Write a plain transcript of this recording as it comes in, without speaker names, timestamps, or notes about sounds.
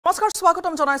নমস্কাৰ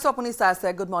স্বাগতম জনাইছো আপুনি চাই আছে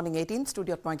গুড মৰ্নিং 18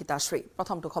 ষ্টুডিঅত মই গীতাশ্ৰী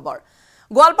প্ৰথমটো খবৰ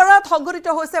গোৱালপাৰাত সংঘটিত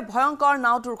হৈছে ভয়ংকৰ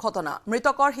নাও দুৰ্ঘটনা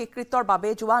মৃতকৰ স্বীকৃতৰ বাবে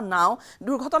যোৱা নাও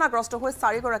দুৰ্ঘটনাগ্ৰস্ত হৈ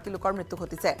 4 গৰাকী লোকৰ মৃত্যু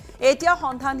ঘটিছে এতিয়া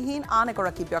সন্ধানহীন আন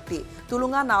এগৰাকী ব্যক্তি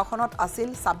তুলুঙা নাওখনত আছিল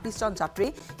 26 জন যাত্ৰী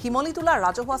হিমলিতুলা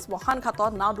ৰাজহুৱা স্মশান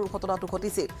ঘাটত নাও দুৰ্ঘটনাটো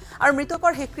ঘটিছিল আৰু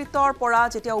মৃতকৰ স্বীকৃতৰ পৰা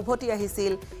যেতিয়া উভতি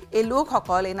আহিছিল এই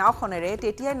লোকসকল এই নাওখনেৰে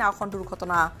তেতিয়াই নাওখন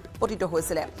দুৰ্ঘটনা পতিত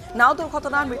হৈছিল নাও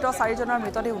দুৰ্ঘটনাত মৃত 4 জনৰ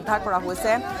মৃতদেহ উদ্ধাৰ কৰা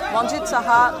হৈছে মঞ্জিত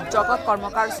সাহা জগত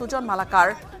কৰ্মকাৰ সুজন মালাকাৰ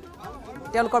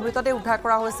তেওঁলোকৰ মৃতদেহ উদ্ধাৰ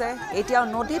কৰা হৈছে এতিয়া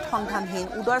নদীত সন্ধানহীন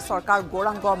উদয় সৰকাৰ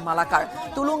গৌৰাংগ মালাকাৰ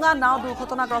তুলুঙা নাও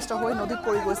দুৰ্ঘটনাগ্ৰস্ত হৈ নদীত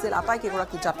পৰি গৈছিল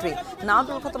আটাইকেইগৰাকী যাত্ৰী নাও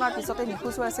দুৰ্ঘটনাৰ পিছতে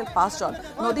নিখোজ হৈ আছিল 5 জন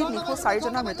নদীত নিখোজ 4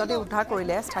 জনৰ মৃতদেহ উদ্ধাৰ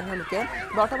কৰিলে স্থানীয় লোকে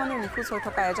বৰ্তমানে নিখোজ হৈ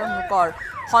থকা এজন লোকৰ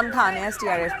সন্ধান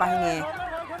এছডিআৰএফ বাহিনীয়ে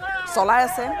চলাই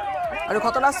আছে আৰু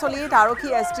ঘটনাস্থলীত আৰক্ষী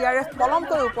এছডিআৰএফ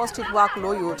পলমকৈ উপস্থিত হোৱাক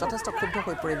লৈও যথেষ্ট ক্ষুব্ধ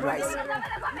হৈ পৰিল ৰাইজ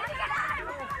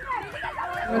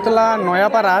মিতলা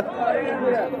নয়াপাৰাত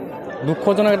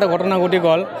দুঃখজনক এটা ঘটনা ঘটি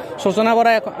গ'ল সূচনা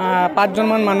কৰা 5 জন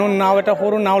মানুহ নাও এটা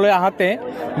সৰু নাও লৈ আহাতে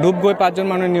ডুব গৈ 5 জন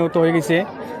মানুহ নিহত হৈ গৈছে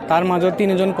তাৰ মাজত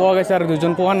 3 জন পোৱা গৈছে আৰু 2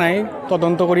 জন পোৱা নাই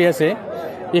তদন্ত কৰি আছে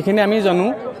এইখিনি আমি জানো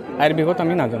আৰু বিগত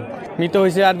আমি নাজানো মৃত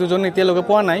হৈছে আৰু 2 জন এতিয়ালৈকে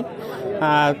পোৱা নাই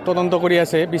তদন্ত কৰি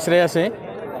আছে বিচাৰি আছে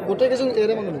গোটেইকেইজন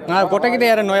এৰে মানুহ গোটেইকেইটা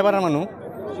এৰে নয়াপাৰাৰ মানুহ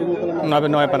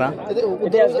নয়াপাৰা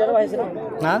এতিয়া এছডিআৰএফ আহিছে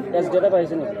না এছডিআৰএফ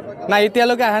আহিছে না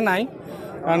এতিয়ালৈকে আহা নাই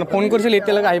ফোন কৰিছিল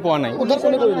এতিয়ালৈকে আহি পোৱা নাই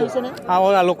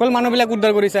লোকেল মানুহবিলাক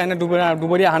উদ্ধাৰ কৰিছে এনে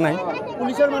দুবৰীয়া অহা নাই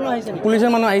পুলিচৰ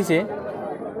মানুহ আহিছে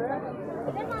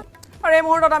আৰু এই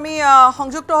মুহূৰ্তত আমি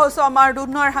সংযুক্ত হৈছো আমাৰ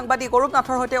দুধনৈৰ সাংবাদিক অৰূপ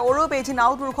নাথৰ সৈতে অৰূপ এই যি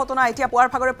নাও দুৰ্ঘটনা এতিয়া পুৱাৰ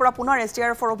ভাগৰে পৰা পুনৰ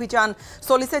এছডিআৰএফৰ অভিযান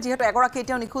চলিছে যিহেতু এগৰাকী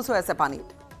এতিয়াও নিখোজ হৈ আছে পানীত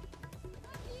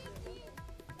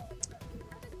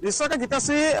নিশ্চয়কৈ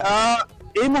গীতাশ্ৰী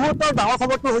এই মুহূৰ্তৰ ডাঙৰ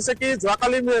খবৰটো হৈছে কি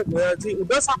যোৱাকালি যি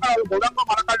উদয় সৰকাৰ গৌৰাংগ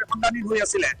মালাকাৰ সন্ধানী হৈ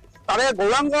আছিলে তাৰে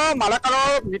গৌৰাংগ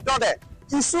মালাকাৰৰ মৃতদেহ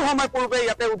কিছু সময় পূৰ্বে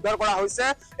ইয়াতে উদ্ধাৰ কৰা হৈছে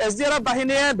এছডিআৰএফ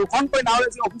বাহিনীয়ে দুখনকৈ নাওৰে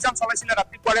যি অভিযান চলাইছিলে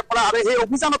ৰাতিপুৱাৰে পৰা আৰু সেই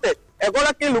অভিযানতে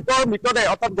এগৰাকী লোকৰ মৃতদেহ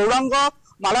অৰ্থাৎ গৌৰাংগ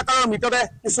মালাকাৰৰ মৃতদেহ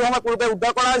কিছু সময় পূৰ্বে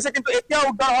উদ্ধাৰ কৰা হৈছে কিন্তু এতিয়া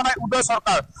উদ্ধাৰ হোৱা নাই উদয়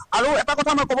সৰকাৰ আৰু এটা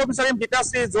কথা মই ক'ব বিচাৰিম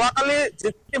গীতাশ্ৰী যোৱাকালি যি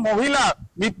মহিলা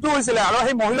মৃত্যু হৈছিলে আৰু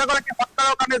সেই মহিলাগৰাকী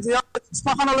সৎকাৰৰ কাৰণে যি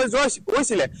শ্মশানলৈ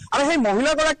গৈছিলে আৰু সেই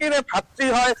মহিলাগৰাকীৰ ভাতৃ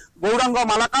হয় গৌৰাংগ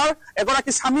মালাকাৰ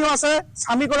এগৰাকী স্বামীও আছে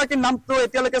স্বামীগৰাকীৰ নামটো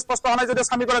এতিয়ালৈকে স্পষ্ট হোৱা নাই যদিও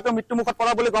স্বামীগৰাকীৰ মৃত্যুমুখত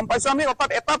পৰা বুলি গম পাইছো আমি অৰ্থাৎ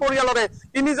এটা পৰিয়ালৰে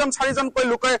 3-4জনকৈ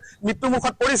লোকে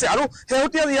মৃত্যুমুখত পৰিছে আৰু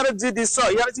শেহতীয়া ইয়াৰে যি দৃশ্য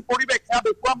ইয়াৰে যি পৰিৱেশ সেয়া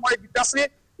দেখুৱাম মই গীতাশ্ৰী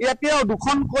এতিয়াও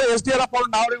দুখনকৈ এছডিআৰএফৰ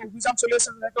নাওৰে অভিযান চলি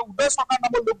আছে যিহেতু উদয় সৰকাৰ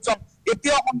নামৰ লোকজন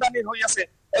এতিয়াও সন্ধানী হৈ আছে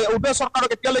উদয়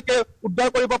সৰকাৰক এতিয়ালৈকে উদ্ধাৰ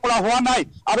কৰিব পৰা হোৱা নাই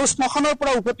আৰু শ্মশানৰ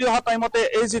পৰা উভতি অহা টাইমতে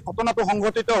এই যি ঘটনাটো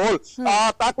সংঘটিত হ'ল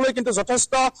তাক লৈ কিন্তু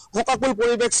যথেষ্ট শোকাকুল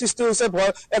পৰিৱেশ সৃষ্টি হৈছে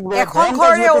এখন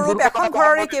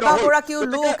ঘৰৰে কেইবাগৰাকীও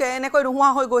লোক এনেকৈ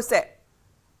নোহোৱা হৈ গৈছে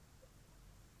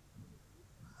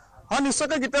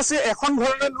নিশ্চয়কৈ গীতাশ্ৰী এখন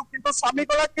ঘৰৰে লোক কিন্তু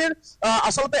স্বামীগৰাকীৰ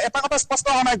আচলতে এটা কথা স্পষ্ট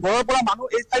হোৱা নাই ঘৰৰ পৰা মানুহ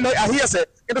এই ঠাইলৈ আহি আছে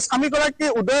কিন্তু স্বামীগৰাকী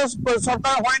উদয়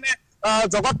সৰকাৰ হয় নে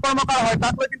জগত কৰ্মকাৰ হয়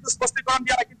তাক লৈ কিন্তু স্পষ্টীকৰণ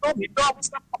দিয়া নাই কিন্তু মৃত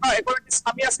অৱস্থাত থকা এগৰাকী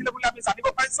স্বামী আছিলে বুলি আমি জানিব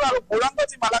পাৰিছো আৰু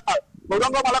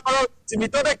গৌৰাংগ মালাকাৰৰ যি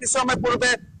মৃতদেহ কিছু সময় পূৰ্বে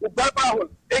উদ্ধাৰ কৰা হ'ল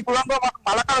এই গৌৰাংগ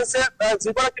মালাকাৰ হৈছে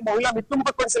যিগৰাকী মহিলা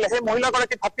মৃত্যুমুখত পৰিছিলে সেই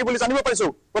মহিলাগৰাকী ভাতৃ বুলি জানিব পাৰিছো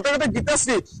গতিকে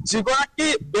গীতাশ্ৰী যিগৰাকী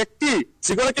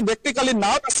ব্যক্তি কালি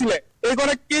নাৱত আছিলে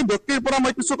এইগৰাকী ব্যক্তিৰ পৰা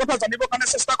মই কিছু কথা জানিবৰ কাৰণে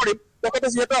চেষ্টা কৰিম তেখেতে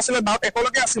যিহেতু আছিলে নাৱত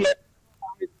একেলগে আছিলে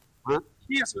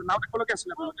কি আছিলে নাৱত একেলগে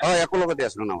আছিলে একেলগতে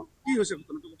আছিলো নাৱত কি হৈছে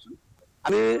ঘটনাটো কওকচোন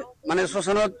আমি মানে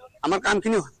শ্মশানত আমাৰ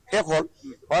কামখিনি শেষ হ'ল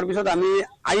হোৱাৰ পিছত আমি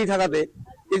আহি থাকাতে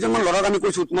কেইজনমান ল'ৰাক আমি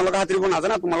কৈছো তোমালোকে সাঁতুৰিব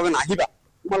নাজানা তোমালোকে নাহিবা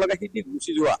তোমালোকে শিকি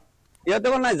গুচি যোৱা ইয়াতে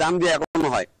নাই যাম দিয়া একো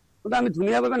নহয় কিন্তু আমি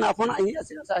ধুনীয়াভাৱে নাওখন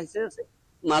আহিছে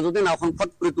মাজতে নাওখন ফট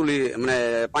কৰি তুলি মানে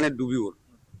পানীত ডুবি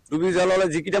যোৱাৰ লগে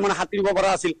যিকেইটা মানে সাঁতুৰিব পৰা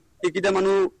আছিল সেইকেইটা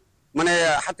মানুহ মানে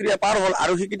সাঁতুৰিয়া পাৰ হ'ল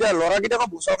আৰু সেইকেইটা ল'ৰাকেইটাকো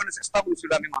বচাবৰ কাৰণে চেষ্টা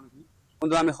কৰিছিলো আমি মানুহখিনি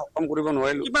কিন্তু আমি সক্ষম কৰিব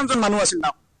নোৱাৰিলো কিমানজন মানুহ আছিল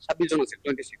নাও 26 জন আছিল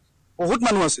 26 বহুত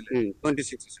মানুহ আছিল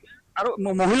 26 আছিল আৰু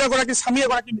মহিলাগৰাকী স্বামী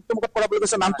এগৰাকী মৃত্যুমুখত পৰা বুলি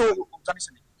কৈছে নামটো জানিছে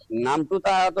নেকি নামটো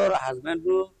তাহাঁতৰ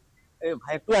হাজবেণ্ডটো এই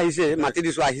ভাইকটো আহিছে মাতি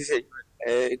দিছো আহিছে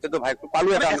এতিয়াতো ভাইকটো পালো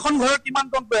এখন ঘৰৰ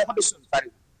কিমানজন সদস্য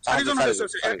 4জন সদস্য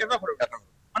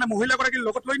মানে মহিলাগৰাকীৰ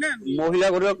লগত লৈ নে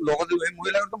মহিলাগৰাকীৰ লগত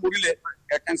মহিলাগৰাকীটো মৰিলে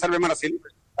কেঞ্চাৰ বেমাৰ আছিল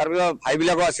তাৰপিছত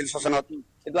ভাইবিলাকো আছিল শ্মশানত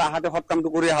কিন্তু আহাতে সৎকামটো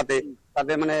কৰি আহাতে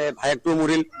তাতে মানে ভাইকটোও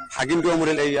মৰিল ভাগিনটোও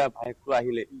মৰিল এয়া ভাইকটো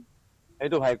আহিলে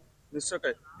সেইটো ভাইক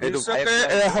নিশ্চয়কৈ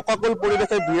শোকাকুল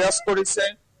পৰিৱেশে বিৰাজ কৰিছে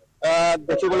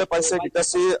দেখিবলৈ পাইছে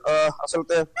গীতাশ্ৰী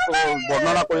আচলতে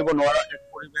বৰ্ণনা কৰিব নোৱাৰা এক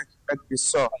পৰিৱেশ এক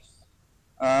দৃশ্য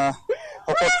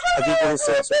শোকত ভাগি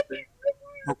পৰিছে আচলতে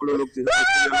সকলো লোক যিহেতু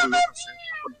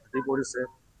ভাগি পৰিছে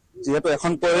যিহেতু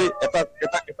এখনকৈ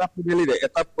এটা ফেমিলিৰে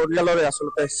এটা পৰিয়ালৰে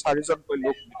আচলতে 4জনকৈ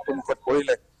লোক মৃত্যুমুখত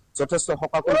পৰিলে যথেষ্ট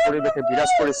শোকাকুল পৰিৱেশে বিৰাজ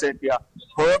কৰিছে এতিয়া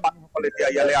ঘৰৰ মানুহসকল এতিয়া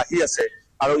ইয়ালৈ আহি আছে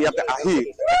আৰু ইয়াতে আহি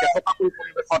শোকাকুল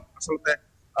পৰিৱেশত আচলতে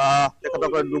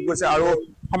তেখেতসকলে ডুব গৈছে আৰু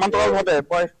সমান্তৰালভাৱে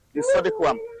মই দৃশ্য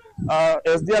দেখুৱাম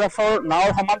SDRFৰ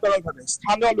নাওৰ সমান্তৰালভাৱে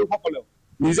স্থানীয় লোকসকলেও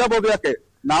নিজাববীয়াকে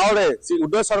নাওৰে যি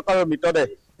উদয় চৰকাৰৰ মৃতদেহ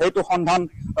সেইটো সন্ধান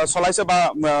চলাইছে বা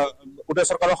উদয়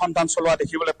চৰকাৰৰ সন্ধান চলোৱা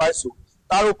দেখিবলৈ পাইছো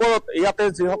তাৰ ওপৰত ইয়াতে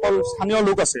যিসকল স্থানীয়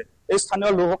লোক আছে এই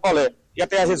স্থানীয় লোকসকলে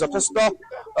ইয়াতে আহি যথেষ্ট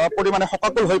পৰিমাণে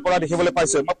শোকাকুল হৈ পৰা দেখিবলৈ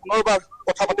পাইছে মই পুনৰবাৰ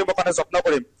কথা পাতিবৰ কাৰণে যত্ন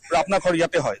কৰিম আৰু আপোনাৰ ঘৰ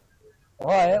ইয়াতে হয়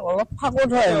অলপ ফাকত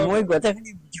হয় মই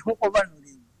গোটেইখিনি বিহু ক'ব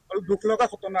নোৱাৰিম আৰু দুখ লগা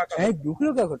ঘটনা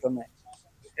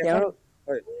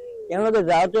তেওঁলোকে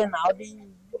যাওঁতে নাও দি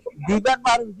 2বাৰ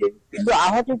পাৰ হৈছে কিন্তু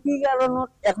আহোঁতে কি কাৰণত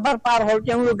একবাৰ পাৰ হ'ল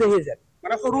তেওঁলোকেহে যায়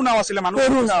মানে সৰু নাও আছিলে মানুহ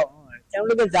সৰু নাও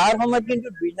তেওঁলোকে যাৰ সময়ত কিন্তু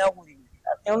 2 নাও কৰি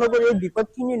তেওঁলোকৰ এই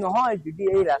বিপদখিনি নহয় যদি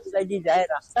এই ৰাস্তাইদি যায়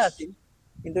ৰাস্তা আছিল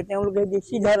কিন্তু তেওঁলোকে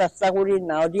চিধা ৰাস্তা কৰি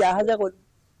নাও দি অহা যোৱা কৰি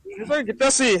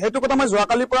গীতাশ্ৰী সেইটো কথা মই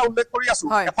যোৱাকালিৰ পৰা উল্লেখ কৰি আছো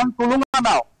এখন টুলুঙা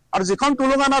নাও আৰু যিখন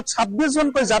টুলুঙা নাওত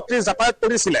 26জনকৈ যাত্ৰী যাতায়াত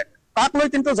কৰিছিলে তাক লৈ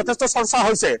কিন্তু যথেষ্ট চৰ্চা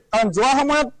হৈছে কাৰণ যোৱা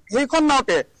সময়ত সেইখন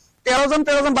নাওতে 13জন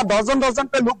বা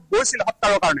 10জনকৈ লোক গৈছিল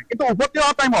সৎকাৰৰ কাৰণে কিন্তু উভতি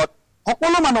অহা টাইমত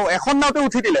সকলো মানুহ এখন নাওতে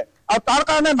উঠি দিলে আৰু তাৰ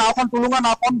কাৰণে নাওখন টুলুঙা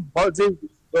নাওখন যি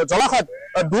জলাশয়ত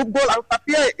ডুব গ'ল আৰু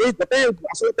তাতে এই গোটেই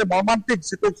আচলতে মৰ্মান্তিক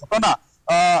যিটো ঘটনা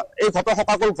এই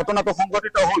শোকাকুল ঘটনাটো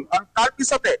সংঘটিত হ'ল আৰু তাৰ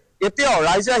পিছতে এতিয়াও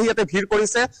ৰাইজে আহি ইয়াতে ভিৰ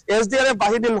কৰিছে SDRF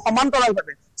বাহিনীৰ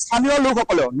সমান্তৰালভাৱে স্থানীয়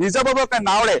লোকসকলেও নিজাববীয়াকে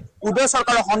নাওৰে উদয়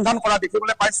চৰকাৰৰ সন্ধান কৰা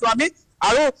দেখিবলৈ পাইছো আমি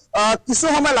আৰু কিছু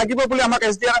সময় লাগিব বুলি আমাক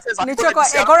SDRF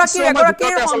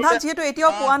এগৰাকীৰ সন্ধান যিহেতু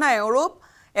এতিয়াও পোৱা নাই অৰূপ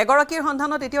এগৰাকীৰ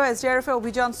সন্ধানত এতিয়াও SDRF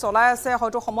অভিযান চলাই আছে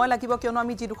হয়তো সময় লাগিব কিয়নো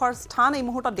আমি যিডোখৰ স্থান এই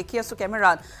মুহূৰ্তত দেখি আছো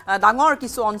কেমেৰাত ডাঙৰ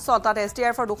কিছু অঞ্চল তাত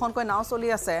SDRFৰ দুখনকৈ নাও চলি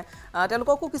আছে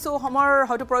তেওঁলোককো কিছু সময়ৰ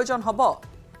হয়তো প্ৰয়োজন হ'ব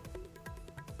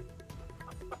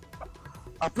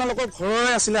আপোনালোকৰ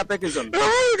ঘৰৰে আছিলে আটাইকেইজন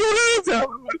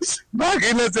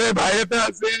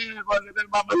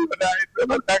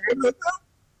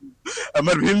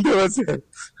আমাৰ ভিন্দু আছে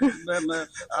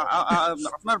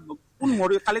আপোনাৰ কোন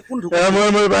মৰি কালি কোন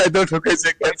মোৰ ভাইটো ঠকাইছে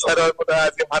কেঞ্চাৰৰ পৰা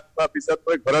আজি 7 মাহ পিছত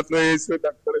মই ঘৰত লৈ আহিছো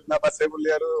ডাক্তৰে নাপাছে বুলি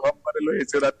আৰু সোমবাৰে লৈ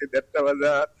আহিছো ৰাতি 1:30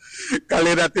 বজাত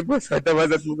কালি ৰাতিপুৱা 6টা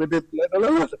বজাত মোক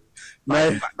নাই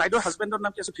বাইদেউৰ হাজবেণ্ডৰ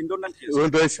নাম কি আছে ভিন্দৰ নাম কি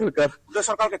উদয়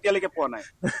চৰকাৰ কেতিয়ালৈকে পোৱা নাই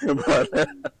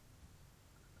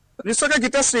নিশ্চয়কৈ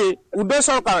গীতাশ্ৰী উদয়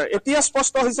চৰকাৰ এতিয়া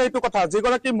স্পষ্ট হৈছে এইটো কথা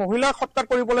যিগৰাকী মহিলাক সৎকাৰ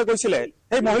কৰিবলৈ গৈছিলে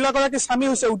সেই মহিলাগৰাকীৰ স্বামী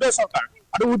হৈছে উদয় চৰকাৰ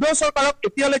আৰু উদয় চৰকাৰক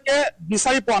এতিয়ালৈকে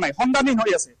বিচাৰি পোৱা নাই সন্ধানহীন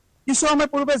হৈ আছে কিছু সময়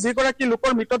পূৰ্বে যিগৰাকী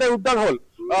লোকৰ মৃতদেহ উদ্ধাৰ হ'ল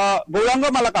গৌৰাংগ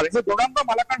মালাকাৰ সেই গৌৰাংগ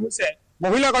মালাকাৰ হৈছে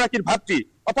মহিলাগৰাকীৰ ভাতৃ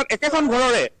অৰ্থাৎ একেখন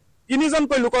ঘৰৰে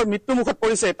 3জনকৈ লোকৰ মৃত্যু মুখত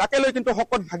পৰিছে তাকে লৈ কিন্তু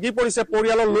শকত ভাগি পৰিছে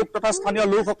পৰিয়ালৰ লোক তথা স্থানীয়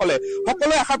লোকসকলে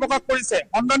সকলোৱে আশা প্ৰকাশ কৰিছে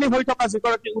সন্ধানী হৈ থকা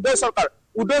যিগৰাকী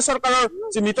উদয় চৰকাৰৰ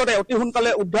যি মৃতদেহ অতি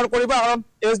সোনকালে উদ্ধাৰ কৰিব কাৰণ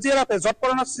SDRFে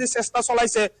যৎপৰোনাস্তি চেষ্টা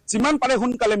চলাইছে যিমান পাৰে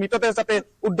সোনকালে মৃতদেহ যাতে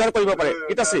উদ্ধাৰ কৰিব পাৰে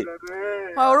গীতাশ্ৰী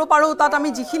আৰু তাত আমি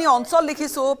যিখিনি অঞ্চল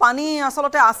দেখিছো পানী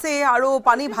আচলতে আছে আৰু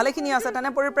পানী ভালেখিনি আছে তেনে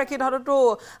পৰিপ্ৰেক্ষিততো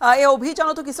এই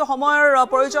অভিযানতো কিছু সময়ৰ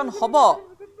প্ৰয়োজন হ'ব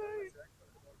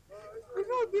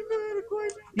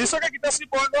নিশ্চয়কৈ গীতাশ্ৰী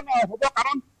প্ৰয়োজন হ'ব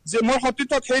কাৰণ যে মোৰ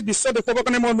সতীৰ্থক সেই দৃশ্য দেখুৱাবৰ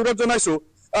কাৰণে মই অনুৰোধ জনাইছো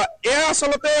এয়া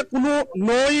আচলতে কোনো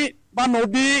নৈ বা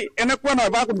নদী এনেকুৱা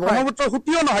নহয় বা ব্ৰহ্মপুত্ৰৰ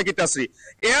সুঁতিও নহয় গীতাশ্ৰী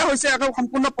এয়া হৈছে এখন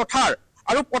সম্পূৰ্ণ পথাৰ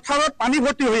আৰু পথাৰত পানী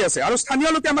ভৰ্তি হৈ আছে আৰু স্থানীয়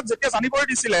লোকে আমাক যেতিয়া জানিবলৈ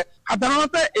দিছিলে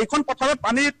সাধাৰণতে এইখন পথাৰত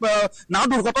পানী নাও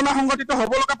দুৰ্ঘটনা সংঘটিত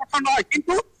হ'ব লগা পথাৰ নহয়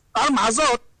কিন্তু তাৰ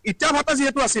মাজত ইটা ভাটা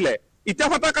যিহেতু আছিলে ইটা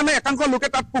ভাটাৰ কাৰণে একাংশ লোকে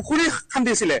তাত পুখুৰী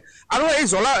খান্দিছিলে আৰু এই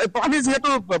পানী যিহেতু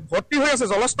ভৰ্তি হৈ আছে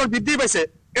জলস্তৰ বৃদ্ধি পাইছে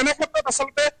এনে ক্ষেত্ৰত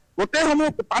আচলতে গোটেইসমূহ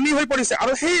পানী হৈ পৰিছে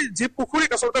আৰু সেই যি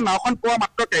পুখুৰীত আচলতে নাওখন পোৱা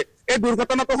মাত্ৰকে এই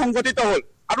দুৰ্ঘটনাটো সংঘটিত হ'ল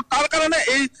আৰু তাৰ কাৰণে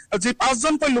এই যি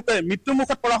 5জনকৈ লোকে মৃত্যু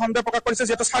মুখত পৰা সন্দেহ প্ৰকাশ কৰিছে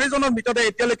যিহেতু 4জনৰ মৃতদেহ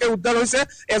এতিয়ালৈকে উদ্ধাৰ হৈছে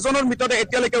এজনৰ মৃতদেহ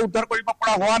এতিয়ালৈকে উদ্ধাৰ কৰিব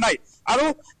পৰা হোৱা নাই আৰু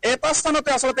এটা স্থানতে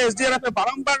আচলতে SDRFে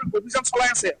বাৰম্বাৰ অভিযান চলাই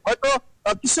আছে হয়তো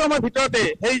কিছু সময়ৰ ভিতৰতে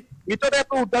সেই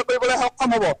মৃতদেহটো উদ্ধাৰ কৰিবলৈ সক্ষম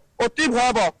হ'ব অতি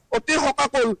ভয়াৱহ অতি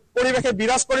শোকাকুল পৰিৱেশে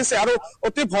বিৰাজ কৰিছে আৰু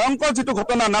অতি ভয়ংকৰ যিটো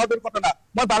ঘটনা নাও দুৰ্ঘটনা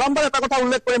মই বাৰম্বাৰ এটা কথা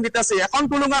উল্লেখ কৰিম গীতাশ্ৰী এখন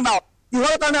টুলুঙা নাও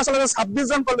কিহৰ কাৰণে আচলতে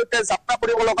 26জন লোকে যাত্ৰা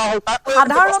কৰিব লগা হ'ল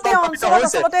সাধাৰণতে অঞ্চলত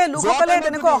আচলতে লোকসকলে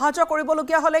তেনেকৈ অহা যোৱা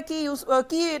কৰিবলগীয়া হ'লে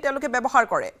কি তেওঁলোকে ব্যৱহাৰ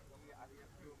কৰে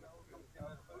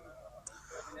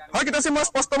হয় গীতাশ্ৰী মই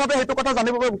স্পষ্টভাৱে সেইটো কথা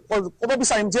ক'ব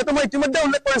বিচাৰিম যিহেতু মই ইতিমধ্যে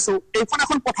উল্লেখ কৰিছো এইখন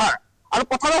এখন পথাৰ আৰু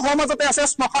পথাৰৰ সমাজতে আছে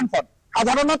শ্মশানখন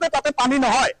সাধাৰণতে তাতে পানী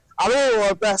নহয় আৰু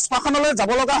শ্মশানলৈ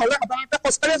যাব লগা হ'লে সাধাৰণতে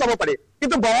খোজকাঢ়িয়ে যাব পাৰি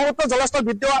কিন্তু ব্ৰহ্মপুত্ৰ জলস্তৰ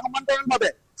বৃদ্ধি হোৱাৰ সমান্তৰালভাৱে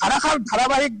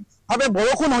ধাৰাবাহিক ভাৱে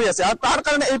বৰষুণ হৈ আছে আৰু তাৰ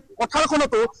কাৰণে এই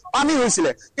পথাৰখনতো পানী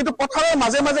হৈছিলে কিন্তু পথাৰৰ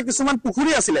মাজে মাজে কিছুমান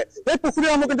পুখুৰী আছিলে সেই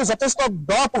পুখুৰীসমূহ কিন্তু যথেষ্ট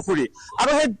দ পুখুৰী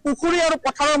আৰু সেই পুখুৰী আৰু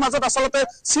পথাৰৰ মাজত আচলতে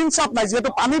চিনচাপ নাই যিহেতু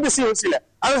পানী বেছি হৈছিলে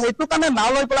আৰু সেইটো কাৰণে নাও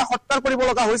লৈ পেলাই হত্যা কৰিব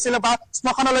লগা হৈছিলে বা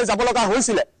শ্মশানলৈ যাব লগা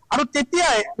হৈছিলে আৰু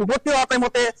তেতিয়াই উভতি অহা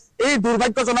টাইমতে এই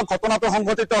দুৰ্ভাগ্যজনক ঘটনাটো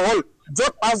সংঘটিত হল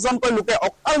য'ত 5জনকৈ লোকে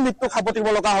অকাল মৃত্যু সাৱটিব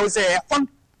লগা হৈছে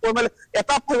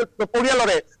এটা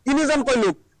পৰিয়ালৰে 3জনকৈ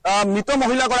লোক মৃত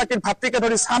মহিলাগৰাকীৰ ভাতৃকে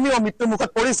ধৰি স্বামীও মৃত্যু মুখত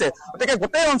পৰিছে গতিকে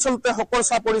গোটেই অঞ্চলতে শোকৰ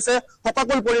পৰিছে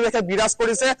শোকাকুল পৰিৱেশে বিৰাজ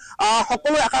কৰিছে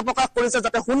সকলোৱে আশা প্ৰকাশ কৰিছে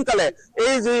যাতে সোনকালে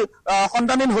এই যি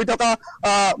সন্ধানহীন হৈ থকা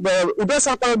উদয়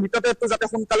চৰকাৰৰ মৃতদেহটো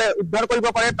যাতে সোনকালে উদ্ধাৰ কৰিব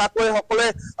পাৰে তাতকৈ সকলোৱে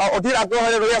অধীৰ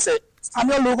আগ্ৰহেৰে ৰৈ আছে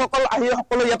স্থানীয় লোকসকল আহি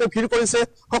সকলোৱে ইয়াতে ভিৰ কৰিছে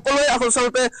সকলোৱে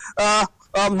আচলতে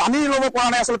মানি ল'ব পৰা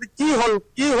নাই আচলতে কি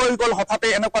হৈ গ'ল হঠাতে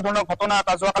এনেকুৱা ধৰণৰ ঘটনা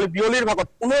এটা যোৱাকালি বিয়লিৰ ভাগত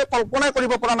কোনোৱে কল্পনাই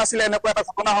কৰিব পৰা নাছিলে এনেকুৱা এটা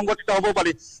ঘটনা সংঘটিত হ'ব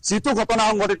পাৰি যিটো ঘটনা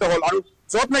সংঘটিত হ'ল আৰু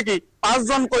য'ত নেকি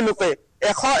 5জনকৈ লোকে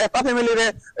এটা ফেমিলিৰে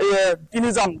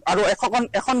 3জন আৰু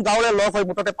এখন গাঁৱৰে লগ হৈ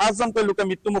মুঠতে 5জনকৈ লোকে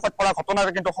মৃত্যু মুখত পৰা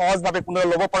ঘটনাৰে কিন্তু সহজভাৱে কোনেও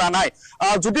ল'ব পৰা নাই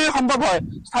যদি সম্ভৱ হয়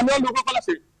স্থানীয় লোকসকল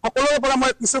আছে সকলোৰে পৰা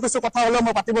মই কিছু কথা হ'লেও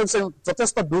মই পাতিব বিচাৰিম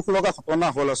যথেষ্ট দুখ লগা ঘটনা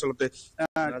হ'ল আচলতে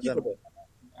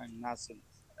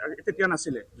তেতিয়া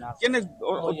নাছিলে কেনে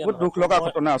বহুত দুখ লগা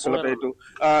ঘটনা আচলতে এইটো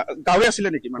গাঁৱে আছিলে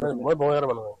নেকি মই বঙাইগাঁৱৰ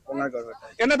মানুহ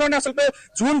এনেধৰণে আচলতে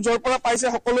যোন য'ৰ পৰা পাইছে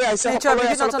সকলোৱে আহিছে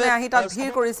সকলোৱে আহি তাত ভিৰ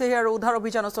কৰিছে আৰু উদ্ধাৰ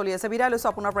অভিযান চলি আছে বিদায় লৈছো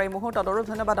আপোনাৰ পৰা এই মুহূৰ্তত অৰুপ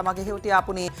ধন্যবাদ আমাক শেহতীয়া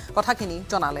আপুনি কথাখিনি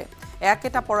জনালে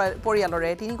একেটা পৰিয়ালৰে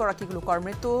 3গৰাকী লোকৰ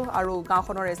মৃত্যু আৰু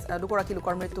গাঁওখনৰে 2গৰাকী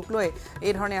লোকৰ মৃত্যুক লৈ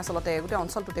এই ধৰণে আচলতে গোটেই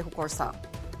অঞ্চলটোতে শোকৰ ছাঁ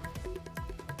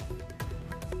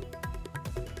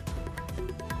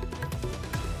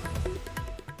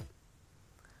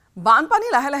বানপানী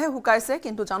লাহে লাহে শুকাইছে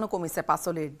কিন্তু জানো কমিছে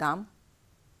পাচলিৰ দাম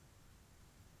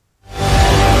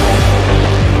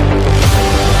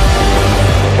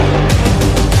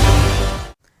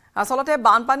আসলতে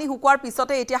বানপানী শুকুৱাৰ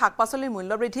পিছতে এতিয়া শাকপাচলিৰ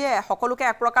মূল্য বৃদ্ধিয়ে সকলোকে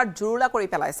এক প্ৰকাৰ জুৰুলা কৰি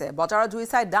পেলাইছে বজাৰত জুই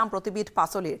চাই দাম প্ৰতিবিধ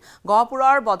পাচলিৰ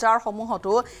গহপুৰৰ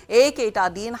বজাৰসমূহতো এই কেইটা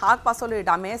দিন শাকপাচলিৰ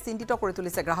দামে চিন্তিত কৰি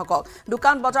তুলিছে গ্ৰাহকক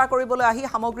দোকান বজাৰ কৰিবলৈ আহি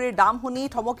সামগ্ৰীৰ দাম শুনি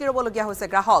থমকি ৰ'বলগীয়া হৈছে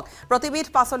গ্ৰাহক প্ৰতিবিধ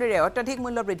পাচলিৰে অত্যাধিক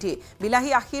মূল্য বৃদ্ধি বিলাহী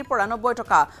 80 পৰা 90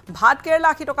 টকা ভাত কেৰেলা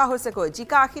 80 টকা হৈছেকৈ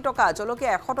জিকা 80 টকা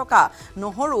জলকীয়া 100 টকা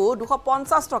নহৰু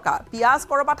 250 টকা পিয়াজ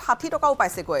কৰবাত 60 টকাও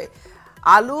পাইছেকৈ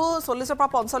আলু 40 পৰা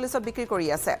 45 বিক্ৰী কৰি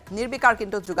আছে নিৰ্বিকাৰ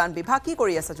কিন্তু যোগান বিভাগ কি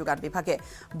কৰি আছে যোগান বিভাগে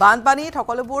বানপানীত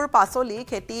সকলোবোৰ পাচলি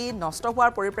খেতি নষ্ট হোৱাৰ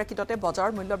পৰিপ্ৰেক্ষিততে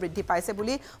বজাৰৰ মূল্য বৃদ্ধি পাইছে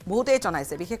বুলি বহুতেই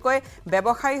জনাইছে বিশেষকৈ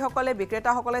ব্যৱসায়ীসকলে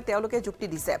বিক্ৰেতাসকলে তেওঁলোকে যুক্তি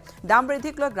দিছে দাম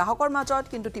বৃদ্ধিক লৈ গ্ৰাহকৰ মাজত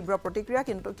কিন্তু তীব্ৰ প্ৰতিক্ৰিয়া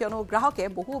কিন্তু কিয়নো গ্ৰাহকে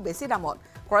বহু বেছি দামত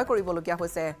ক্ৰয় কৰিবলগীয়া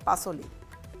হৈছে পাচলি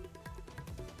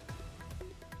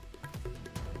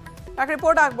এক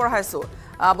ৰিপৰ্ট আগবঢ়াইছো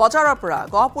বজাৰৰ পৰা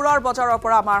গহপুৰৰ বজাৰৰ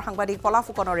পৰা আমাৰ সাংবাদিক পলা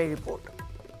ফুকনৰ এই ৰিপৰ্ট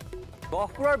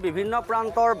গহপুৰৰ বিভিন্ন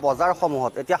প্ৰান্তৰ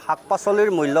বজাৰসমূহত এতিয়া শাক-পাচলিৰ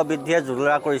মূল্য বৃদ্ধিয়ে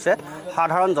জুৰুলা কৰিছে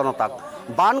সাধাৰণ জনতাক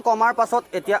বান কমাৰ পাছত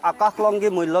এতিয়া আকাশলংঘী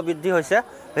মূল্য বৃদ্ধি হৈছে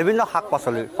বিভিন্ন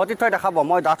শাক-পাচলিৰ সতীৰ্থই দেখাব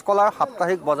মই ডাঠকলাৰ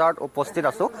সাপ্তাহিক বজাৰত উপস্থিত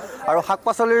আছো আৰু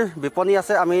শাক-পাচলিৰ বিপণী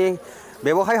আছে আমি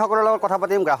ব্যৱসায়ীসকলৰ লগত কথা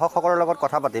পাতিম গ্ৰাহকসকলৰ লগত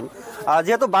কথা পাতিম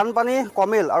যেহেতু বানপানী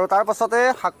কমিল আৰু তাৰ পাছতে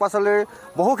শাক-পাচলিৰ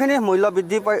বহুখিনি মূল্য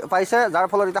বৃদ্ধি পাইছে যাৰ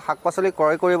ফলত এতিয়া শাক-পাচলি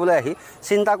ক্ৰয় কৰিবলৈ আহি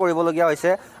চিন্তা কৰিবলগীয়া হৈছে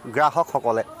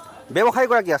গ্ৰাহকসকলে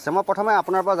ব্যৱসায়ীগৰাকী আছে মই প্ৰথমে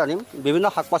আপোনাৰ পৰা জানিম বিভিন্ন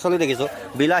শাক-পাচলি দেখিছোঁ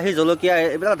বিলাহী জলকীয়া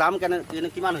এইবিলাক দাম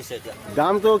কিমান হৈছে এতিয়া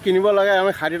দামটো কিনিব লাগে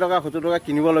আমি 60 টকা 70 টকা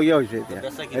কিনিবলগীয়া হৈছে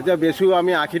এতিয়া বেছিও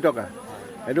আমি 80 টকা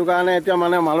সেইটো কাৰণে এতিয়া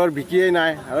মানে মালৰ বিক্ৰীয়েই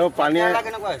নাই আৰু পানীয়ে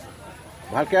কেনেকুৱা হৈছে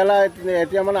ভাত কেৰেলা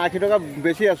এতিয়া মানে 80 টকা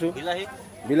বেছি আছোঁ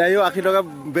বিলাহীও 80 টকা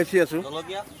বেছি আছোঁ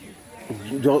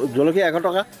জলকীয়া 100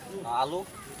 টকা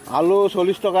আলু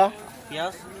 40 টকা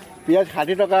পিঁয়াজ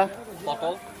 60 টকা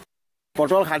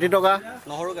পটল 60 টকা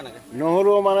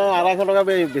নহৰু মানে 250 টকা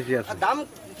বেছি আছে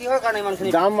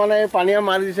দাম মানে পানীয়ে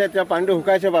মাৰি দিছে এতিয়া পানীটো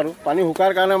শুকাইছে বাৰু পানী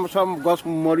শুকাৰ কাৰণে চব গছ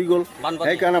মৰি গ'ল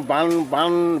সেইকাৰণে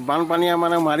বানপানীয়ে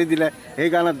মানে মাৰি দিলে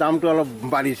সেইকাৰণে দামটো অলপ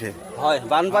বাঢ়িছে হয়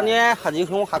বানপানীয়ে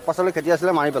যিসমূহ শাক পাচলি খেতি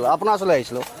আছিলে মাৰি পেলালে আপোনাৰ ওচৰলৈ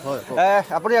আহিছিলোঁ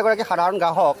আপুনি এগৰাকী সাধাৰণ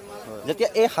গ্ৰাহক যেতিয়া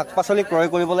এই শাক পাচলি ক্ৰয়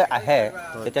কৰিবলৈ আহে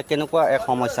তেতিয়া কেনেকুৱা এক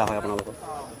সমস্যা হয় আপোনালোকৰ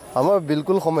আমাৰ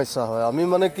বিলকুল সমস্যা হয় আমি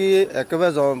মানে কি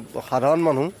একেবাৰে সাধাৰণ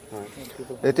মানুহ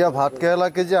এতিয়া ভাত কেৰেলা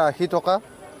কেজি 80 টকা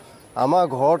আমাৰ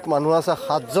ঘৰত মানুহ আছে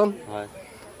 7জন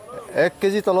 1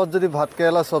 কেজি তলত যদি ভাত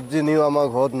কেৰেলা চব্জি নিও আমাৰ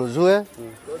ঘৰত নোজোৱে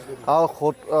আৰু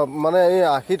মানে এই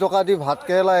 80 টকা দি ভাত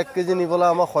কেৰেলা 1 কেজি নিবলৈ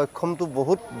আমাৰ সক্ষমটো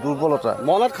বহুত দুৰ্বলতা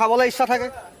মনত খাবলৈ ইচ্ছা থাকে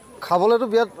খাবলৈতো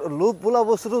বিৰাট লোভ বোলা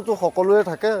বস্তুটো সকলোৰে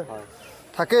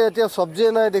থাকে এতিয়া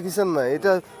চব্জিয়ে নাই দেখিছেন নাই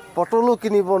এতিয়া পটলো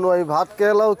কিনিব নোৱাৰি ভাত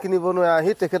কেৰেলাও কিনিব নোৱাৰি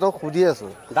আহি তেখেতক সুধি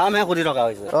আছোঁ দামহে সুধি থকা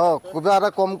হৈছে কিবা এটা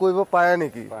কম কৰিব পাৰে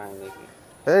নেকি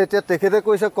এতিয়া তেখেতে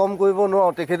কৈছে কম কৰিব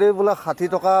নোৱাৰোঁ, তেখেতে বোলে 60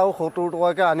 টকা আৰু 70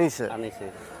 টকাকৈ আনিছে।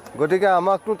 গতিকে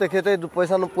আমাকতো তেখেতে 2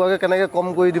 পইচা নোপোৱাকৈ কেনেকৈ কম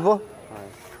কৰি দিব,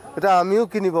 এতিয়া আমিও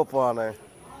কিনিব পৰা নাই।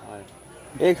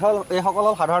 এইসকল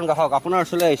সাধাৰণ গ্ৰাহক আপোনাৰ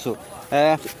ওচৰলৈ আহিছোঁ,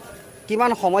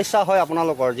 কিমান সমস্যা হয়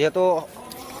আপোনালোকৰ? যিহেতু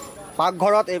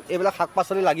পাকঘৰত এইবিলাক শাক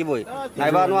পাচলি লাগিবই,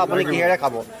 নাইবানো আপুনি কিহেৰে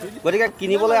খাব, গতিকে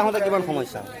কিনিবলৈ আহোঁতে কিমান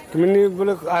সমস্যা?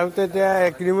 কিনিবলৈ আহোঁতে এতিয়া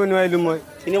কিনিব নোৱাৰিলোঁ, মই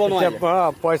কিনিব নোৱাৰিম।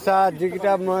 পইচা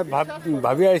যিকেইটা মই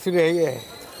ভাবি আহিছিলোঁ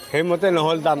সেইমতে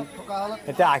নহ'ল দাম।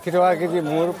 এতিয়া 80 টকা কেজি,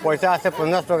 মোৰ পইচা আছে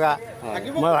 50 টকা,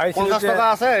 মই ভাবিছিলোঁ 50 টকা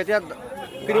আছে, এতিয়া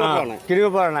কিনিব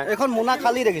পৰা নাই। এখন মোনা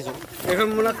খালী দেখিছোঁ, এখন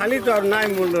মোনা খালী নাই,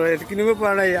 মোৰ কিনিব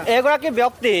পৰা নাই। এগৰাকী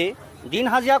ব্যক্তি দিন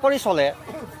হাজিৰা কৰি চলে,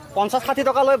 50-60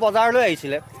 টকা লৈ বজাৰলৈ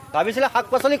আহিছিলে, ভাবিছিলে শাক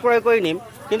পাচলি ক্ৰয় কৰি নিম,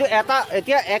 কিন্তু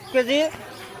এতিয়া 1 কেজি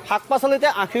শাক পাচলিতে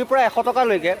 80ৰ পৰা 100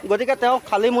 টকালৈকে। গতিকে তেওঁ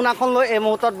খালী মোনাখন লৈ এই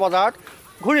মুহূৰ্তত বজাৰত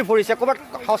ঘূৰি ফুৰিছে, ক'ৰবাত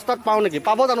সস্তাত পাওঁ নেকি?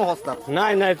 পাব জানো সস্তাত?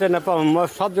 নাই এতিয়া নাপাওঁ, মই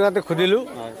চব জেগাতে সুধিলোঁ,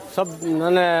 চব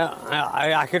মানে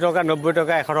 80 টকা 90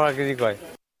 টকা 100 টকা কেজি কয়।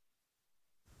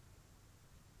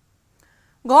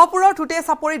 গহপুৰৰ টুটে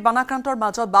চাপৰিত বানাক্ৰান্তৰ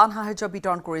মাজত বান সাহায্য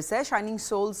বিতৰণ কৰিছে শ্বাইনিং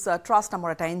চোলছ ট্ৰাষ্ট নামৰ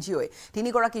এটা NGOই।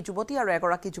 3 গৰাকী যুৱতী আৰু 1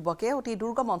 গৰাকী যুৱকে অতি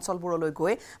দুৰ্গম অঞ্চলবোৰলৈ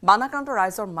গৈ বানাক্ৰান্ত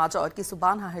ৰাইজৰ মাজত কিছু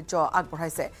বান সাহায্য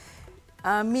আগবঢ়াইছে।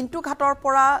 মিণ্টু ঘাটৰ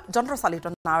পৰা যন্ত্ৰচালিত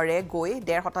নাৱেৰে গৈ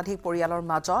 1.5 শতাধিক পৰিয়ালৰ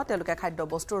মাজত তেওঁলোকে খাদ্য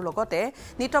বস্তুৰ লগতে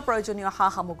নিত্য প্ৰয়োজনীয় সা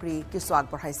সামগ্ৰী কিছু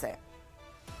আগবঢ়াইছে।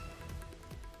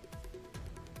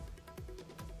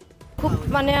 খুব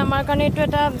মানে আমাৰ কাৰণে এইটো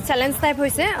এটা চ্যালেঞ্জ টাইপ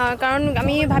হৈছে, কাৰণ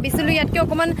আমি ভাবিছিলোঁ ইয়াতকৈ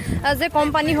অকণমান যে কম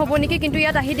পানী হ'ব নেকি, কিন্তু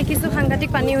ইয়াত আহি দেখিছোঁ সাংঘাতিক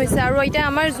পানী হৈছে, আৰু এতিয়া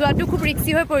আমাৰ যোৱাটো খুব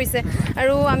ৰিক্সি হৈ পৰিছে।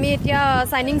 আৰু আমি এতিয়া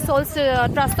শ্বাইনিং চোলছ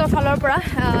ট্ৰাষ্টৰ ফালৰ পৰা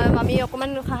আমি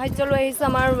অকণমান সাহায্য লৈ আহিছোঁ,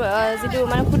 আমাৰ যিটো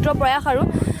মানে ক্ষুদ্ৰ প্ৰয়াস, আৰু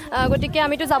গতিকে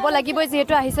আমিতো যাব লাগিবই,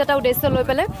 যিহেতু আহিছোঁ এটা উদ্দেশ্য লৈ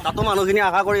পেলাই। তাতো মানুহখিনি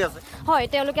আশা কৰি আছে। হয়,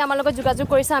 তেওঁলোকে আমাৰ লগত যোগাযোগ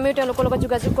কৰিছে, আমিও তেওঁলোকৰ লগত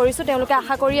যোগাযোগ কৰিছোঁ, তেওঁলোকে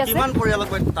আশা কৰি আছে।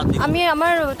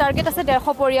 আমাৰ টাৰ্গেট আছে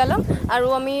 150 পৰিয়ালক, আৰু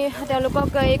আমি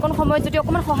তেওঁলোকক এইকণ সময়ত যদি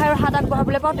অকণমান সহায়ৰ হাত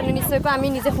আগবঢ়াবলৈ পাওঁ তেনে নিশ্চয়কৈ আমি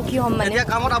নিজে সুখী হ'ম। মানে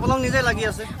কামত আপোনালোক নিজে লাগি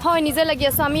আছে? হয়, নিজে লাগি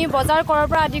আছোঁ। আমি বজাৰ কৰাৰ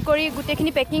পৰা আদি কৰি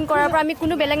গোটেইখিনি পেকিং কৰাৰ পৰা আমি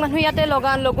কোনো বেলেগ মানুহ ইয়াতে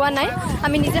লগোৱা নাই,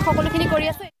 আমি নিজে সকলোখিনি কৰি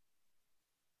আছোঁ।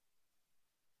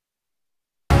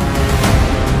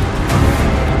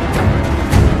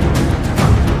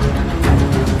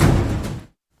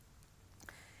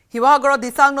 শিৱসাগৰত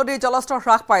দিচাং নদীৰ জলস্তৰ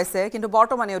হ্ৰাস পাইছে, কিন্তু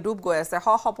বৰ্তমানেও ডুব গৈ আছে শ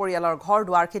শ পৰিয়ালৰ ঘৰ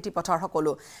দুৱাৰ খেতিপথাৰ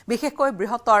সকলো। বিশেষকৈ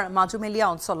বৃহত্তৰ মাজুমেলীয়া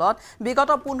অঞ্চলত বিগত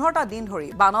 15টা দিন ধৰি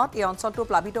বানত এই অঞ্চলটো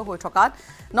প্লাবিত হৈ থকাত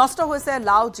নষ্ট হৈছে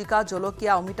লাও, জিকা,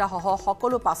 জলকীয়া, অমিতাসহ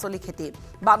সকলো পাচলি খেতি।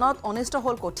 বানত অনিষ্ট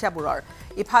হ'ল কঠীয়াবোৰৰ।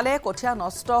 ইফালে কঠীয়া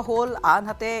নষ্ট হ'ল,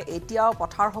 আনহাতে এতিয়াও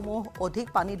পথাৰসমূহ অধিক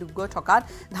পানী ডুব গৈ থকাত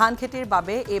ধান খেতিৰ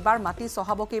বাবে এইবাৰ মাটি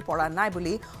চহাবকেই পৰা নাই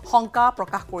বুলি শংকা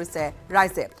প্ৰকাশ কৰিছে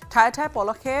ৰাইজে। ঠায়ে ঠায়ে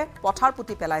পলসে পথাৰ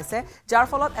পুতি পেলাইছে, যাৰ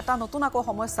ফলত এটা নতুন আকৌ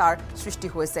সমস্যাৰ সৃষ্টি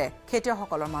হৈছে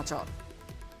খেতিয়কসকলৰ মাজত।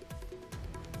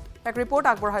 এক ৰিপৰ্ট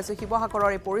আগবঢ়াইছো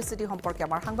শিৱসাগৰৰ এই পৰিস্থিতি সম্পৰ্কে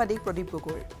আমাৰ সাংবাদিক প্ৰদীপ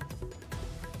গগৈ।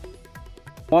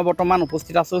 মই বৰ্তমান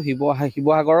উপস্থিত আছোঁ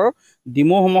শিৱসাগৰৰ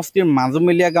ডিমৌ সমষ্টিৰ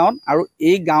মাজুমেলীয়া গাঁৱত, আৰু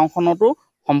এই গাঁওখনতো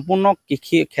সম্পূৰ্ণ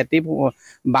খেতি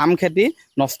বাম খেতি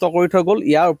নষ্ট কৰি থৈ গ'ল।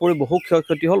 ইয়াৰ উপৰি বহু ক্ষয়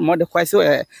ক্ষতি হ'ল। মই দেখুৱাইছোঁ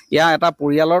ইয়াৰ এটা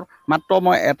পৰিয়ালৰ মাত্ৰ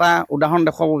মই এটা উদাহৰণ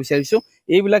দেখুৱাব বিচাৰিছোঁ।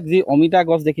 এইবিলাক যি অমিতা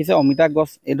গছ দেখিছে, অমিতা গছ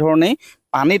এই ধৰণেই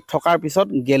পানীত থকাৰ পিছত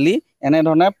গেলি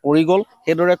এনেধৰণে পৰি গ'ল।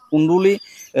 সেইদৰে কুন্দুলি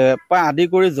পৰা আদি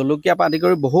কৰি জলকীয়া পৰা আদি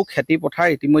কৰি বহু খেতি পথাৰ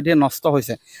ইতিমধ্যে নষ্ট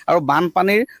হৈছে, আৰু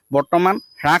বানপানীৰ বৰ্তমান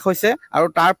হ্ৰাস হৈছে। আৰু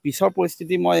তাৰ পিছৰ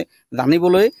পৰিস্থিতি মই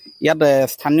জানিবলৈ ইয়াত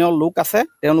স্থানীয় লোক আছে,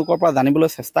 তেওঁলোকৰ পৰা জানিবলৈ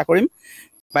চেষ্টা কৰিম।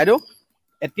 বাইদেউ,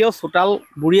 এতিয়াও চোতাল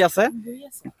বুৰি আছে,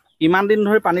 কিমান দিন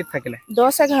ধৰি পানীত থাকিলে?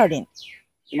 10-11 দিন।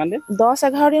 কিমান দিন?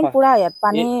 10-11 দিন পুৰা ইয়াত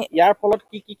পানী। ইয়াৰ ফলত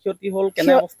কি কি ক্ষতি হ'ল,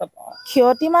 কেনে অৱস্থাত?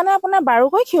 ক্ষতি মানে আপোনাৰ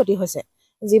বাৰুকৈ ক্ষতি হৈছে।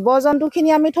 জীৱ জন্তুখিনি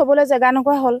আমি থবলৈ জেগা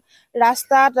নোপোৱা হ'ল।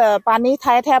 ৰাস্তাত পানী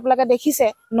ঠায়ে ঠায়ে আপোনালোকে দেখিছে,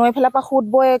 নৈফালৰ পৰা সোঁত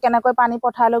বৈ কেনেকৈ পানী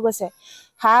পথাৰলৈ গৈছে।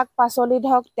 শাক পাচলি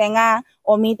ধৰক টেঙা,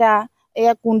 অমিতা,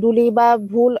 এয়া কুন্দুলি বা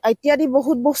ভোল ইত্যাদি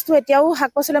বহুত বস্তু এতিয়াও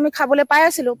শাক পাচলি আমি খাবলৈ পাই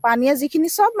আছিলোঁ। পানীয়ে যিখিনি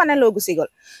চব মানে লৈ গুচি গ'ল।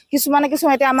 কিছুমান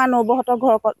এতিয়া আমাৰ নবৌহঁতৰ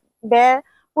ঘৰ বেৰ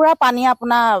পুৰা পানী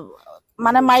আপোনাৰ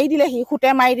মানে মাৰি দিলেহি, সোঁতে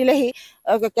মাৰি দিলেহি,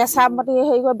 কেঁচা মাটি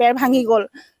হেৰি কৰি বেৰ ভাঙি গ'ল।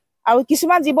 আৰু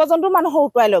কিছুমান জীৱ জন্তু মানুহৰ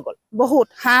উটুৱাই লৈ গ'ল। বহুত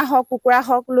হাঁহ হওক কুকুৰা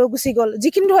হওক লৈ গুচি গ'ল।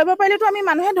 যিখিনি ধৰিব পাৰিলেতো আমি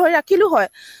মানুহে ধৰি ৰাখিলোঁ হয়।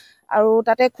 আৰু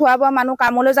তাতে খোৱা বোৱা মানুহ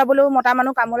কামলৈ যাবলৈও, মতা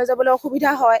মানুহ কামলৈ যাবলৈ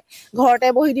অসুবিধা হয়, ঘৰতে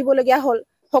বহি দিবলগীয়া হ'ল।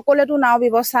 সকলোৱেতো নাও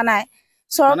ব্যৱস্থা নাই।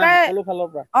 চৰকাৰে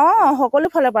সকলো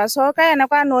ফালৰ পৰা চৰকাৰে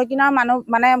এনেকুৱা নৈ কিনাৰ মানুহ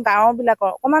মানে গাঁৱৰ বিলাকৰ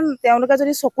অকণমান তেওঁলোকে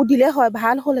যদি চকু দিলে হয়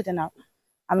ভাল হ'লহেঁতেন। আৰু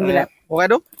আমিবিলাক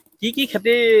কি কি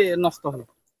খেতি নষ্ট হ'ল?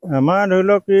 আমাৰ ধৰি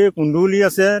লওক এই কুন্দুলি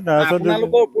আছে,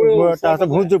 তাৰপিছত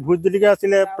ভোট জলকীয়া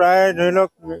আছিলে, প্ৰায় ধৰি লওক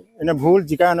এনে ভোল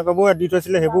জিকা এনেকুৱাবোৰ দি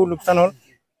থৈছিলে, সেইবোৰ লোকচান হ'ল।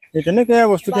 এই তেনেকৈ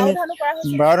বস্তুখিনি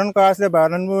বাৰধান কৰা আছিলে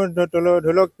বাৰধানবোৰ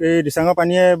ধৰি লওক এই দিচাঙৰ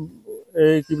পানীয়ে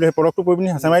এই কি বোলে পলকটো পৰি পিনি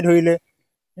হাঁচা মাৰি ধৰিলে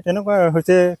তেনেকুৱা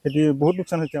হৈছে খেতি বহুত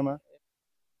লোকচান হৈছে আমাৰ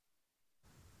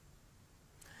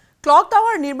ক্লক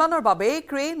টাৱাৰ নিৰ্মাণৰ বাবে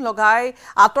ক্ৰেইন লগাই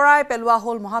আতৰাই পেলোৱা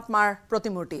হ'ল মহাত্মাৰ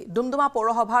প্ৰতিমূৰ্তি ডুমডুমা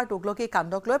পৌৰসভাৰ তুগলকী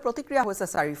কাণ্ডক লৈ প্ৰতিক্ৰিয়া হৈছে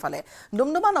চাৰিওফালে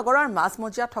ডুমডুমা নগৰৰ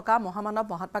মাজমজিয়াত থকা মহামানৱ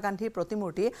মহাত্মা গান্ধীৰ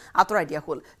প্ৰতিমূৰ্তি আতৰাই দিয়া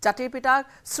হ'ল জাতিৰ পিতাক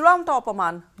চূড়ান্ত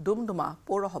অপমান ডুমডুমা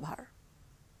পৌৰসভাৰ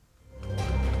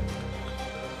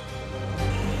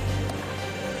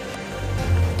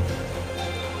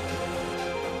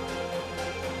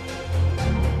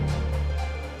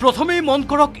প্ৰথমেই মন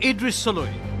কৰক এই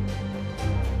দৃশ্যলৈ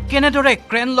কেনেদৰে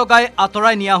ক্ৰেন লগাই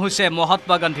আতৰাই নিয়া হৈছে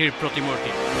মহাত্মা গান্ধীৰ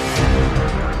প্ৰতিমূৰ্তি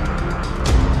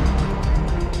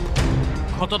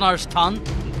ঘটনাৰ স্থান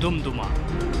ডুমডুমা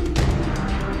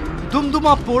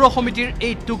ডুমডুমা পৌৰ সমিতিৰ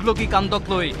এই তুগলকী কাণ্ডক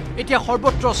লৈ এতিয়া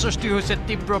সৰ্বত্ৰ সৃষ্টি হৈছে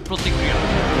তীব্ৰ প্ৰতিক্ৰিয়া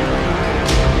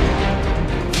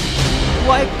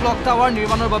পুৱাই ক্লক টাৱাৰ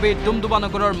নিৰ্মাণৰ বাবে ডুমডুমা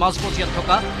নগৰৰ মাজমজিয়াত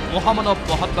থকা মহামানৱ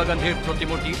মহাত্মা গান্ধীৰ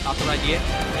প্ৰতিমূৰ্তি আতৰাই দিয়ে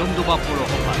ডুমডুমা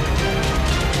পৌৰসভাই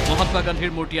মহাত্মা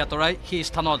গান্ধীৰ মূৰ্তি আতৰাই সেই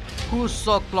স্থানত সুউচ্চ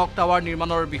ক্লক টাৱাৰ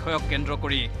নিৰ্মাণৰ বিষয়ক কেন্দ্ৰ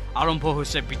কৰি আৰম্ভ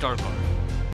হৈছে বিতৰ্ক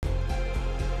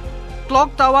ক্লক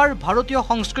টাৱাৰ ভাৰতীয়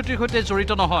সংস্কৃতিৰ সৈতে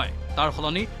জড়িত নহয় তাৰ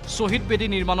সলনি শ্বহীদ বেদী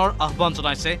নিৰ্মাণৰ আহ্বান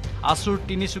জনাইছে আসুৰ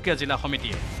তিনিচুকীয়া জিলা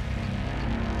সমিতিয়ে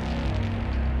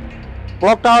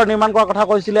ক্লক টাৱাৰ নিৰ্মাণ কৰাৰ কথা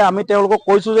কৈছিলে আমি তেওঁলোকক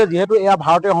কৈছোঁ যে যিহেতু এয়া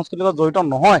ভাৰতীয় সংস্কৃতিৰ লগত জড়িত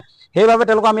নহয় সেইবাবে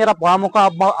তেওঁলোকক আমি এটা পৰামৰ্শ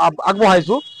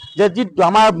আগবঢ়াইছোঁ যে যি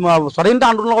আমাৰ স্বাধীনতা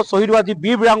আন্দোলনৰ লগত শ্বহীদ হোৱা যি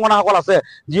বীৰ বীৰাংগনাসকল আছে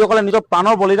যিসকলে নিজৰ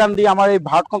প্ৰাণৰ বলিদান দি আমাৰ এই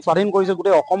ভাৰতখন স্বাধীন কৰিছে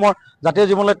গোটেই অসমৰ জাতীয়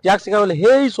জীৱনলৈ ত্যাগ স্বীকাৰ কৰিলে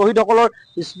সেই শ্বহীদসকলৰ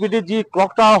স্মৃতিত যি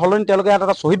ক্লক টাৱাৰ সলনি তেওঁলোকে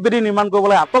এটা শ্বহীদ বেদী নিৰ্মাণ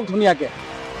কৰিবলৈ আটক ধুনীয়াকৈ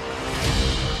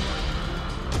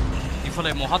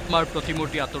ইফালে মহাত্মাৰ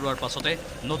প্ৰতিমূৰ্তি আঁতৰোৱাৰ পাছতে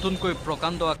নতুনকৈ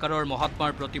প্ৰকাণ্ড আকাৰৰ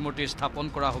মহাত্মাৰ প্ৰতিমূৰ্তি স্থাপন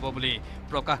কৰা হ'ব বুলি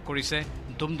প্ৰকাশ কৰিছে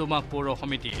ডুমডুমা পৌৰ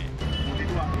সমিতিয়ে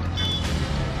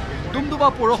ডুমডুমা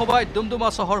পৌৰসভাই ডুমডুমা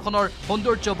চহৰখনৰ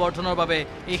সৌন্দৰ্য বৰ্ধনৰ বাবে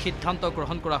এই সিদ্ধান্ত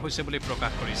গ্ৰহণ কৰা হৈছে বুলি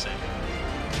প্ৰকাশ কৰিছে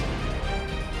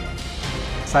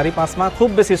 4-5 মাহ খুব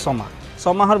বেছি 6 মাহ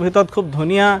 6 মাহৰ ভিতৰত খুব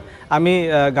ধুনীয়া আমি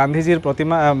গান্ধীজীৰ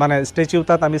প্ৰতিমা মানে ষ্টেচু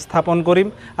তাত আমি স্থাপন কৰিম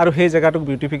আৰু সেই জায়গাটোক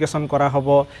বিউটিফিকেশ্যন কৰা হ'ব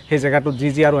সেই জায়গাটোত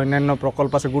যি আৰু অন্যান্য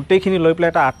প্ৰকল্প আছে গোটেইখিনি লৈ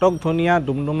পেলাই এটা আটক ধুনীয়া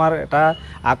ডুমডুমাৰ এটা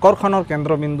আকৰ্ষণৰ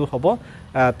কেন্দ্ৰবিন্দু হ'ব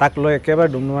তাক লৈ একেবাৰে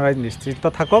ডুমডুমা ৰাইজ নিশ্চিত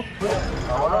থাকক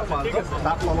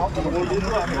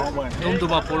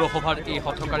ডুমডুমা পৌৰসভাৰ এই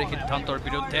হঠকাৰী সিদ্ধান্তৰ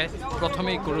বিৰুদ্ধে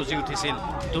প্ৰথমেই গৰজি উঠিছিল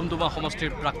ডুমডুমা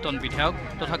সমষ্টিৰ প্ৰাক্তন বিধায়ক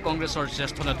তথা কংগ্ৰেছৰ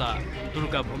জ্যেষ্ঠ নেতা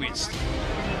দুৰ্গা ভূমিজ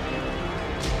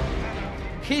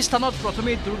সেই স্থানত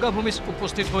প্ৰথমেই দুৰ্গা ভূমিজ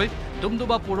উপস্থিত হৈ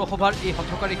ডুমডুমা পৌৰসভাৰ এই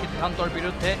হঠকাৰী সিদ্ধান্তৰ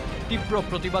বিৰুদ্ধে তীব্ৰ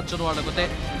প্ৰতিবাদ জনোৱাৰ লগতে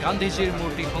গান্ধীজীৰ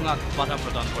মূৰ্তি ভঙাত বাধা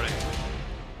প্ৰদান কৰে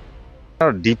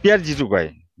ডিপিআৰ যিটো কয়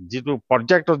যিটো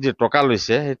প্ৰজেক্টত যে টকা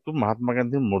লৈছে সেইটো মহাত্মা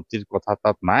গান্ধীৰ মূৰ্তিৰ কথা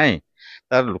তাত নাই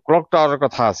তাৰ ক্লক টাৱাৰৰ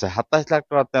কথা আছে 27 লাখ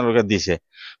টকা তেওঁলোকে দিছে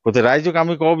গতিকে ৰাইজক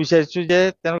আমি ক'ব বিচাৰিছোঁ যে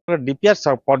তেওঁলোকে ডিপিআৰ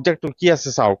চাওক প্ৰজেক্টটো কি আছে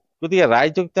চাওক গতিকে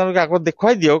ৰাইজক তেওঁলোকে আগত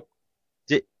দেখুৱাই দিয়ক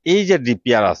যে এই যে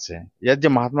ডিপিআৰ আছে ইয়াত যে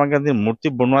মহাত্মা গান্ধীৰ মূৰ্তি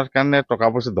বনোৱাৰ কাৰণে টকা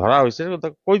পইচা ধৰা হৈছে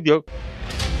কৈ দিয়ক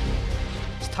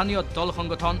স্থানীয় দল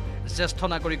সংগঠন জ্যেষ্ঠ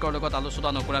নাগৰিকৰ লগত আলোচনা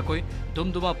নকৰাকৈ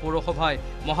ডুমডুমা পৌৰসভাই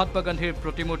মহাত্মা গান্ধীৰ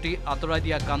প্ৰতিমূৰ্তি আঁতৰাই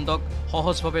দিয়া কাণ্ডক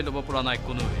সহজভাৱে ল'ব পৰা নাই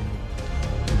কোনোৱে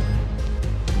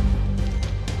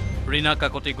ৰীনা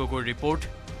কাকতি গগৈৰ report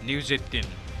news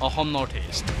 18 Assam north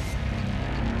east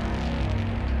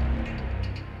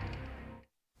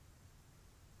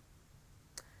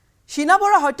Sheena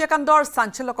Bora হত্যাকাণ্ডৰ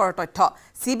চাঞ্চল্যকৰ তথ্য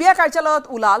সিবিআই কাৰ্যালয়ত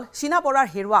ওলাল শীনা বৰাৰ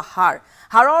হেৰুৱা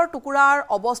হাড়ৰ টুকুৰাৰ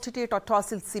অৱস্থিতিৰ তথ্য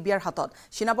আছিল সিবিআইৰ হাতত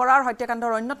শীনা বৰাৰ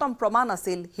হত্যাকাণ্ডৰ অন্যতম প্ৰমাণ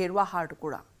আছিল হেৰুৱা হাড়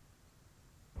টুকুৰা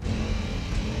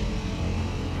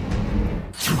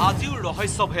আজিও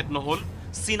ৰহস্যভেদ নহল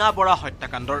শীনা বৰা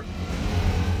হত্যাকাণ্ডৰ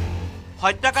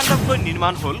হত্যাকাণ্ডক লৈ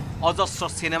নিৰ্মাণ হল অজস্ৰ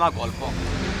সিনেমা গল্প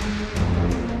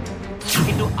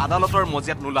কিন্তু আদালতৰ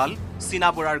মজিয়াত নোলাল শীনা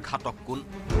বৰাৰ ঘাতক কোন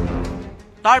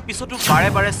তাৰ পিছতো বাৰে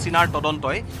বাৰে চীনাৰ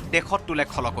তদন্তই দেশত তোলে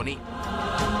খলকনি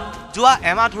যোৱা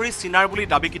এমাহ ধৰি চীনাৰ বুলি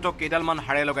দাবীকৃত কেইডালমান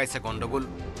হাড়ে লগাইছে গণ্ডগোল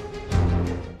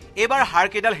এবাৰ হাড়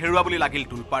কেইডাল হেৰুৱা বুলি লাগিল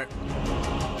তুলপাৰ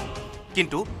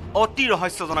কিন্তু অতি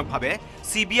ৰহস্যজনকভাৱে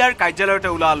সিবিআইৰ কাৰ্যালয়তে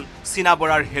ওলাল চীনা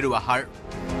বৰাৰ হেৰুৱা হাড়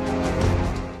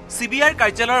সিবিআইৰ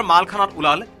কাৰ্যালয়ৰ মালখানাত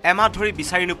ওলাল এমাহ ধৰি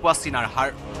বিচাৰি নোপোৱা চীনাৰ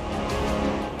হাড়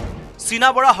চীনা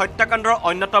বৰা হত্যাকাণ্ডৰ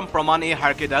অন্যতম প্ৰমাণ এই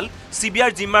হাড় কেইডাল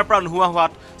সিবিআইৰ জিম্মাৰ পৰা নোহোৱা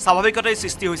হোৱাত স্বাভাৱিকতেই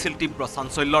সৃষ্টি হৈছিল তীব্ৰ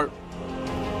চাঞ্চল্যৰ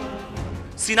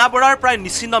চীনা বৰাৰ প্ৰায়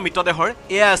নিশ্চিন্ন মৃতদেহৰ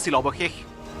এয়া আছিল অৱশেষ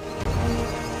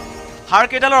হাড়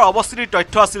কেইডালৰ অৱস্থিতিৰ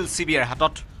তথ্য আছিল সিবিআইৰ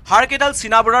হাতত হাড় কেইডাল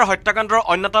চীনা বৰাৰ হত্যাকাণ্ডৰ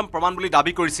অন্যতম প্ৰমাণ বুলি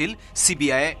দাবী কৰিছিল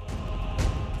সিবিআইয়ে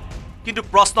কিন্তু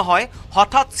প্ৰশ্ন হয়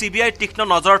হঠাৎ CBI তীক্ষ্ণ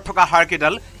নজৰত থকা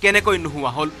হাড়কেইডাল কেনেকৈ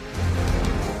নোহোৱা হ'ল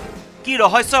কি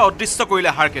ৰহস্যই অদৃশ্য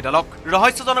কৰিলে হাড়কেইডালক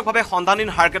ৰহস্যজনকভাৱে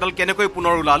সন্ধানহীন হাড়কেইডাল কেনেকৈ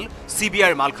পুনৰ ওলাল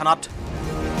CBIৰ মালখানাত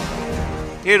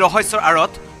এই ৰহস্যৰ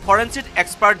আঁৰত ফৰেনচিক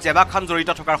এক্সপাৰ্ট জেবা খান জড়িত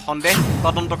থকাৰ সন্দেহ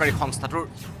তদন্তকাৰী সংস্থাটোৰ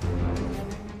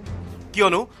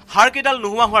কিয়নো হাড়কেইডাল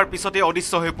নোহোৱা হোৱাৰ পিছতে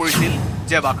অদৃশ্য হৈ পৰিছিল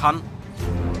জেবা খান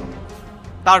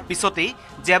তাৰ পিছতেই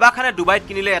জেবা খানে ডুবাইত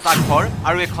কিনিলে এটা ঘৰ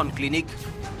আৰু এখন ক্লিনিক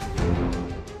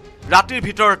ৰাতিৰ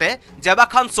ভিতৰতে জেবা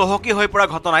খান চহকী হৈ পৰা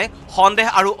ঘটনাই সন্দেহ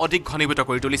আৰু অধিক ঘনীভূত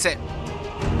কৰি তুলিছে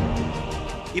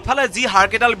ইফালে যি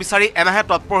হাড়কেইডাল বিচাৰি এমাহে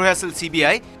তৎপৰ হৈ আছিল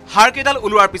CBI হাড়কেইডাল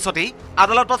ওলোৱাৰ পিছতেই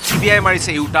আদালতত CBI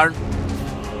মাৰিছে ইউটাৰ্ণ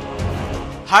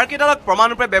হাড়কেইডালক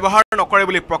প্ৰমাণৰূপে ব্যৱহাৰ নকৰে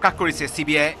বুলি প্ৰকাশ কৰিছে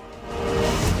CBI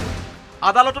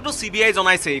আদালততো CBI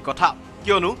জনাইছে এই কথা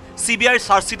কিয়নো CBIৰ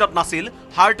চাৰ্জশ্বিটত নাছিল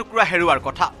হাড় টুকুৰা হেৰুৱাৰ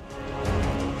কথা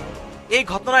এই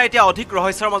ঘটনা এতিয়া অধিক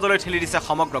ৰহস্যৰ মাজলৈ ঠেলি দিছে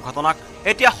সমগ্ৰ ঘটনাক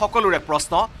এতিয়া সকলোৰে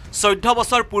প্ৰশ্ন 14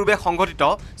 বছৰ পূৰ্বে সংঘটিত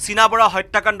সিনাবৰা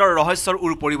হত্যাকাণ্ডৰ ৰহস্যৰ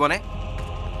উৰ পৰিবনে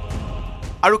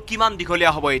আৰু কিমান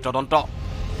দীঘলীয়া হ'ব এই তদন্ত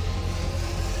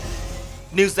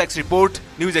news desk report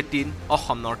news 18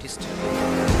 Assam north east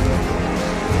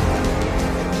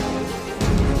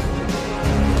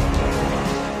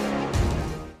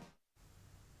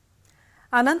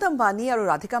আনন্দ আম্বানী আৰু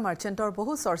ৰাধিকা মাৰ্চেণ্টৰ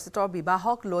বহু চৰ্চিত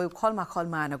বিবাহক লৈ উখল মাখল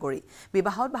মায়ানগৰী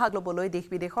বিবাহত ভাগ ল'বলৈ দেশ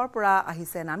বিদেশৰ পৰা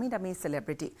আহিছে নামী দামী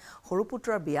চেলিব্ৰিটি সৰু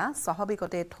পুত্ৰৰ বিয়া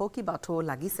স্বাভাৱিকতে ঠকি বাথো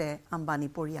লাগিছে আম্বানী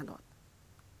পৰিয়ালত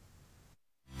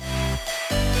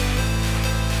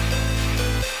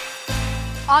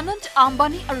আনন্দ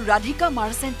আম্বানী আৰু ৰাধিকা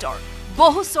মাৰ্চেণ্টৰ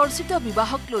বহু চৰ্চিত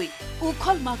বিবাহক লৈ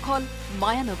উখল মাখল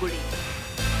মায়ানগৰী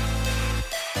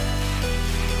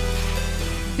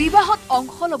বিবাহত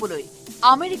অংশ ল'বলৈ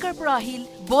আমেৰিকাৰ পৰা আহিল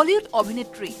বলিউড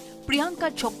অভিনেত্ৰী প্ৰিয়ংকা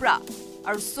চোপ্ৰা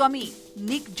আৰু স্বামী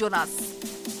নিক জোনাছ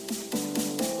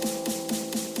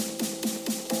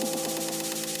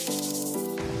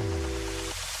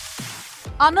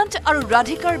আনন্দ আৰু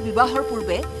ৰাধিকাৰ বিবাহৰ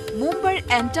পূৰ্বে মুম্বাইৰ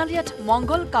এণ্টালিয়াত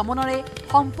মংগল কামনাৰে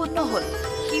সম্পন্ন হ'ল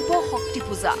শিৱ শক্তি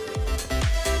পূজা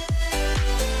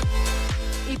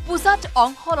এই পূজাত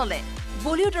অংশ ল'লে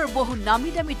বলিউডৰ বহু নামী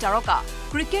দামী তাৰকা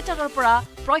ক্ৰিকেটাৰৰ পৰা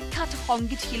প্ৰখ্যাত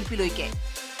সংগীত শিল্পীলৈকে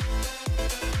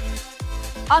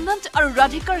আনন্দ আৰু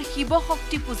ৰাধিকাৰ শিৱ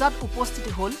শক্তি পূজাত উপস্থিত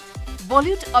হ'ল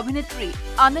বলিউড অভিনেত্ৰী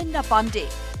অনন্যা পাণ্ডে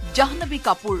জাহ্নবী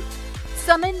কাপুৰ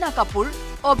সনন্যা কাপুৰ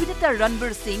অভিনেতা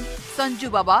ৰণবীৰ সিং সঞ্জু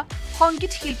বাবা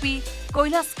সংগীত শিল্পী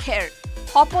কৈলাশ খেৰ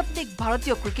সপত্নীক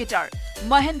ভাৰতীয় ক্ৰিকেটাৰ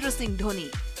মহেন্দ্ৰ সিং ধোনী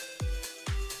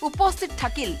উপস্থিত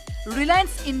থাকিল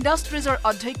ৰিলায়েন্স ইণ্ডাষ্ট্ৰিজৰ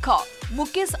অধ্যক্ষ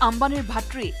মুকেশ আম্বানীৰ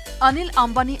ভাতৃ অনিল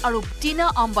আম্বানী আৰু টিনা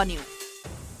আম্বানীও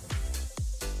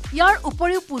ইয়াৰ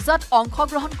উপৰিও পূজাত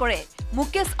অংশগ্ৰহণ কৰে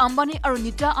মুকেশ আম্বানী আৰু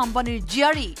নীতা আম্বানীৰ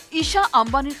জীয়াৰী ঈশা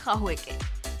আম্বানীৰ শাহুৱেকে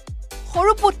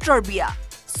সৰু পুত্ৰৰ বিয়া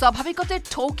স্বাভাৱিকতে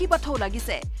ঠৌকি বাথৌ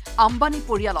লাগিছে আম্বানী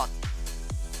পৰিয়ালত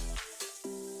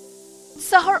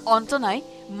উৎসাহৰ অন্ত নাই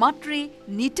মাতৃ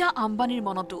নীতা আম্বানীৰ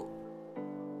মনতো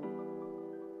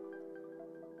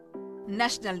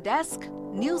national desk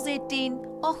news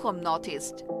 18 Assam north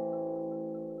east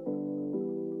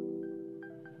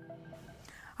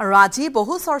আৰু আজি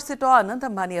বহু চৰ্চিত আনন্দ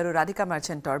আম্বানী আৰু ৰাধিকা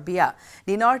মাৰ্চেণ্টৰ বিয়া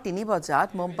দিনৰ 3 বজাত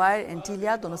মুম্বাইৰ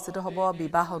এণ্টিলিয়াত অনুষ্ঠিত হ'ব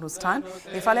বিবাহ অনুষ্ঠান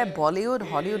ইফালে বলিউড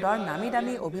হলিউডৰ নামী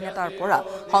দামী অভিনেতাৰ পৰা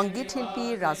সংগীত শিল্পী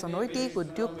ৰাজনৈতিক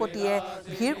উদ্যোগপতিয়ে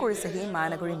ভিৰ কৰিছেহি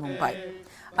মায়ানগৰী মুম্বাই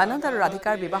আনন্দ আৰু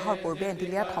ৰাধিকাৰ বিবাহৰ পূৰ্বে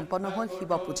এণ্টিলিয়াত সম্পন্ন হ'ল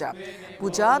শিৱ পূজা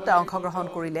পূজাত অংশগ্ৰহণ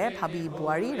কৰিলে ভাবি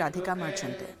বোৱাৰী Radhika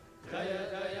মাৰ্চেণ্টে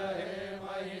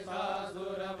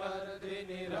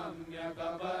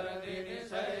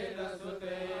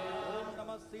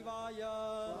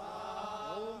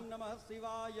Om Namah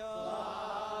Shivaya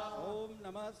Om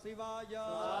Namah Shivaya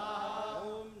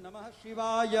Om Namah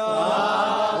Shivaya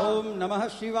Om Namah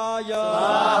Shivaya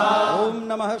Om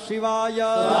Namah Shivaya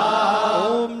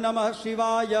Om Namah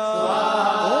Shivaya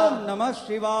Om Namah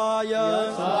Shivaya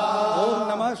Om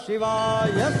Namah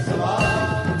Shivaya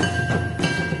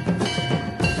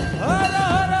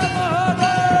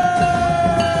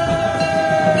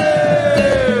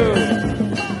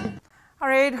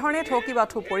আৰু এই ধৰণে ঠকি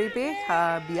বাথৌ পৰিৱেশ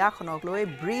বিয়াখনক লৈ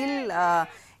ব্ৰিল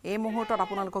এই মুহূৰ্তত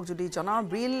আপোনালোকক যদি জনাওঁ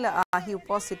ব্ৰিল আহি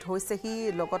উপস্থিত হৈছেহি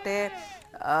লগতে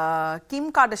কিম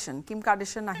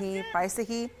কাৰ্ডেশ্যন আহি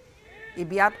পাইছেহি এই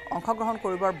বিয়াত অংশগ্ৰহণ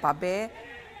কৰিবৰ বাবে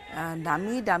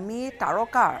দামী দামী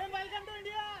তাৰকাৰ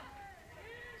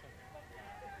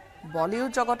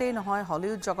বলিউড জগতেই নহয়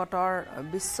হলিউড জগতৰ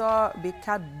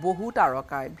বিশ্ববিখ্যাত বহু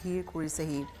তাৰকাই ভিৰ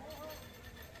কৰিছেহি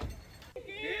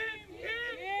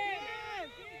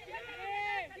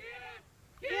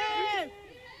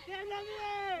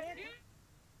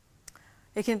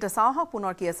এইখিনিতে চাওঁ হওক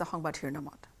পুনৰ কি আছে সংবাদ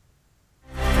শিৰোনামত